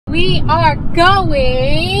We are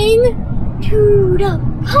going to the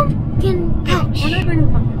pumpkin patch. We're not going to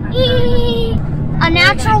pumpkin patch. A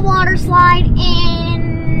natural water slide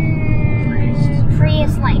in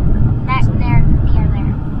Prius Lake. That's there, near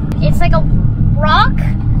there. It's like a rock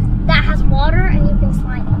that has water and you can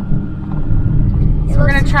slide on. So we're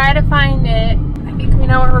gonna try to find it. I think we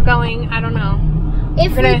know where we're going. I don't know.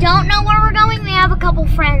 If we don't know where we're going, we have a couple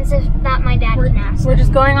friends that my dad can ask. We're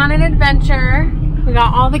just going on an adventure. We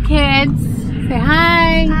got all the kids. Say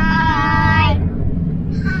hi. Hi.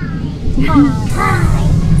 Hi.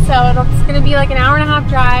 So it's gonna be like an hour and a half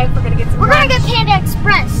drive. We're gonna get some lunch. We're gonna get Panda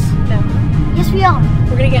Express. No. Yes, we are.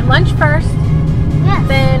 We're gonna get lunch first. Yes.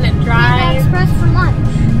 Then drive. Panda Express for lunch.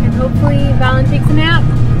 And hopefully Valen takes a nap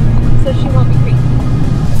so she won't be crazy.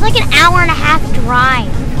 It's like an hour and a half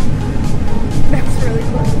drive. That's really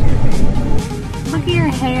close. Look at your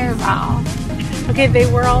hair, Val. Okay, they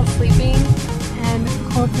were all sleeping and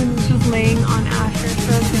Colton was just laying on Asher,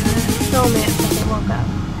 so I was gonna film it until they woke up.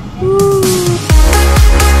 Woo!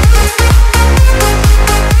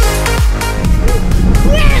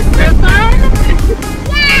 Yes! For fun?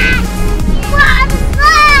 Yes! What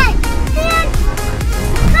fun! And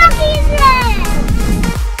cookies in!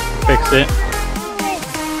 Fix it.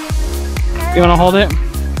 You wanna hold it?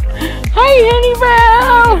 Hi, Honey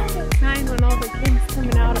Bro! Crying when all the kids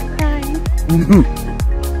coming out are crying.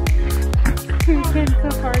 2 kids so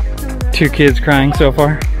far coming out. 2 kids crying so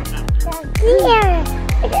far. Here!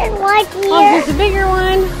 There's one here! Oh, there's a bigger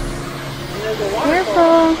one.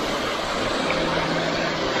 Careful.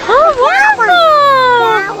 Oh, waterfall!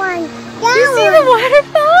 That one. Did you see the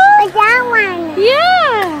waterfall? That one.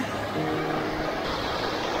 Yeah!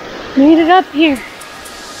 Made it up here.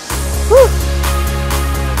 Woo!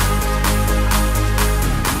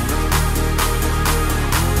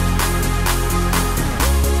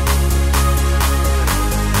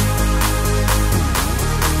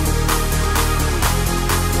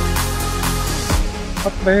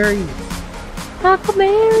 Huckleberries.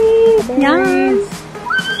 Huckleberries. Yum.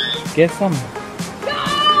 Get some.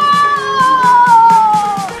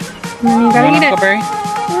 You gotta You want a eat it. huckleberry?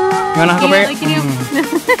 You want a huckleberry? Eat it like you do.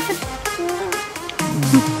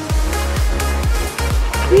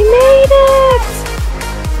 We made it!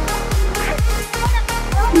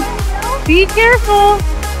 Be careful!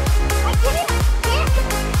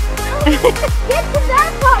 Get to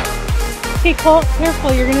that part! Okay, Colt, careful,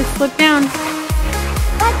 you're gonna slip down.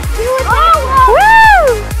 Let's do it! Woo!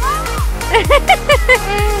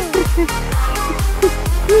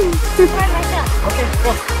 Okay,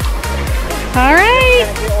 go. All right!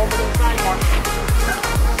 Get over to the side more.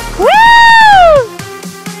 Woo!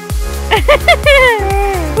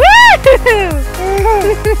 Woo!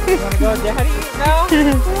 You wanna go, Daddy? No?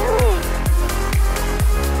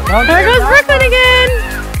 There goes Brooklyn again!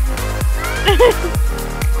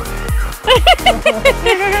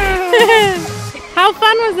 How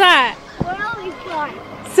fun was that? Really fun.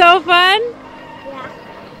 So fun? Yeah.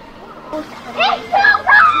 It's so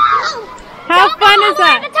cold! How fun is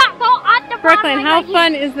that? Brooklyn, Brooklyn, how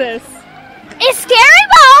fun is this? It's scary,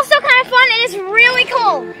 but also kind of fun, and it's really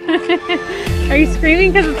cold. Are you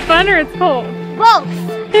screaming because it's fun or it's cold? Both.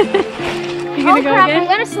 You gonna go crap, again? I'm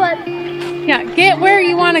gonna slip. Yeah, get where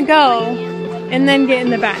you want to go and then get in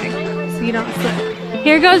the bag so you don't slip.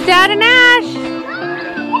 Here goes Dad and Ash.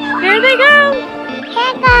 There they go.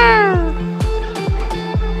 Here go.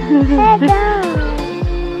 Here go.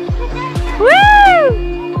 Woo!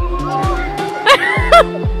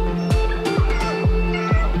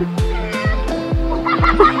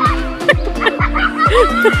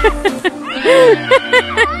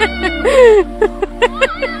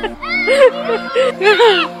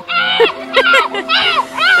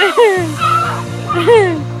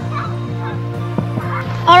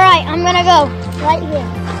 Alright, I'm gonna go right here.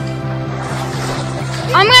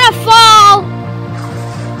 I'm gonna fall.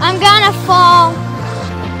 I'm gonna fall.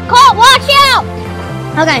 Colt, watch out!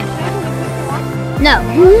 Okay. No.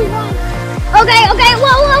 Okay, okay,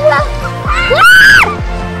 whoa, whoa, whoa! Whoa!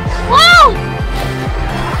 Whoa!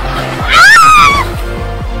 Ah!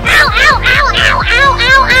 Ow, ow, ow, ow, ow,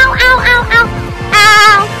 ow, ow, ow, ow, ow,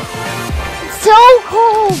 ow! It's so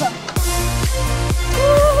cold!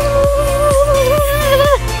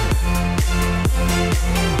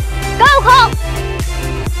 Go, Colt!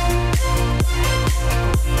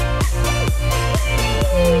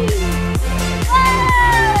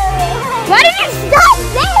 Why did you stop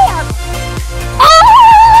there? Oh!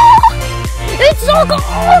 It's so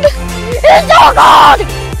cold! It's so cold!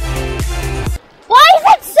 Why is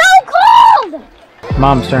it so cold?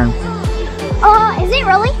 Mom's turn. Is it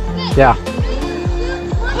really? Yeah.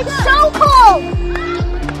 It's so cold!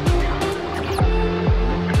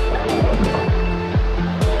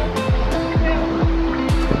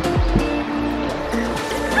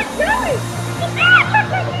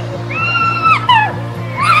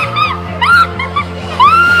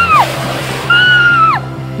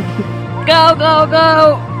 Go, go,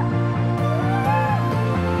 go!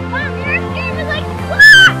 Mom, you're scared. It's like,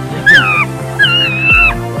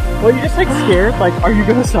 Well, you're just like scared. Like, are you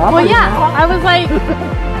gonna stop? Well, yeah. I was like,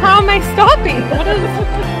 how am I stopping?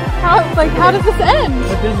 How does this end?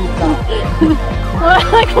 What does he stop? Well, I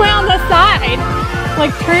like went on the side,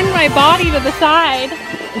 like turned my body to the side.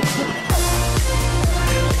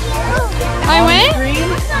 I went,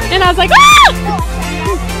 and I was like, ah!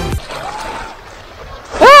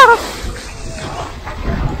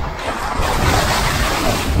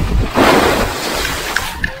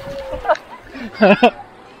 Alright,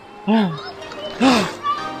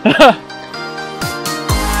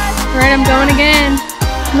 I'm going again.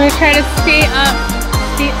 I'm gonna try to stay up,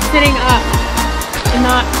 sitting up, and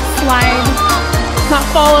not slide, not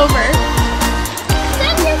fall over.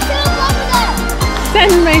 send yourself over there.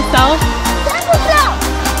 Send myself. Send yourself.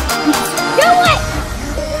 Do it.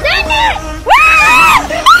 Send it.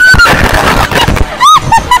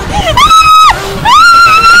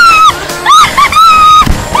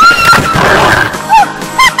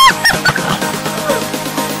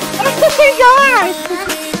 Oh my gosh!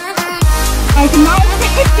 I cannot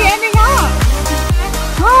stay standing up.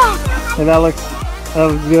 Hey, that was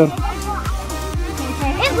good.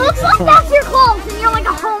 It looks like that's your clothes and you're like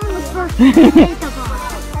a homeless person with makeup on.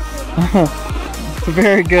 It's a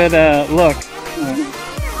very good look.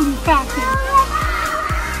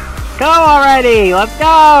 Go already! Let's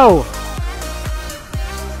go!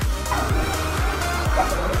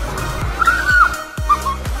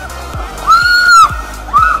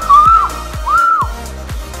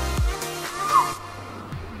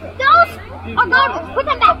 Oh God, put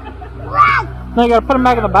them back. No, you gotta put them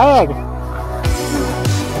back in the bag.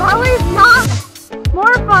 Probably not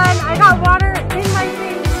more fun. I got water in my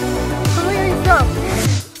face. Completely soaked.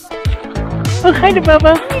 Oh, hi,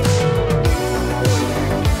 Bubba.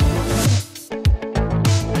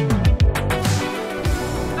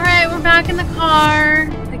 Alright, we're back in the car.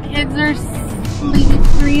 The kids are asleep.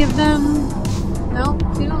 3 of them. Nope,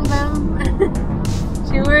 2 of them.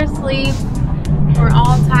 2 are asleep. We're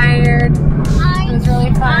all tired. It was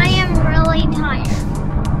really fun. I am really tired.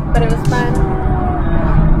 But it was fun.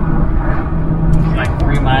 Like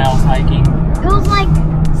 3 miles hiking It was like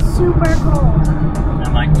super cold.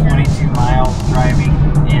 and like 22 miles driving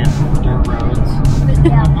in dirt roads.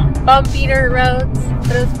 Yeah. Bumpy dirt roads,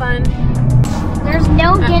 but it was fun. There's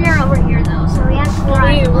no dinner over here though, so we have to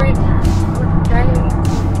drive. We're driving.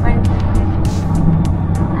 Fine.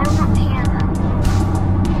 I want panda.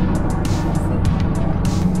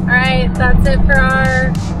 Alright, that's it for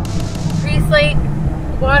our Priest Lake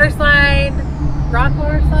Waterslide. Rock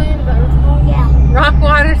Waterslide? Is that what it's called? Yeah. Rock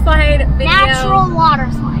Waterslide video. Natural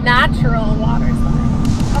water slide. Natural water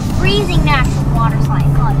slide. A freezing natural water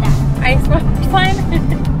slide. Call it that. Ice water slide?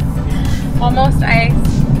 Almost ice.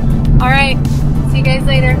 Alright, see you guys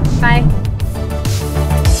later. Bye.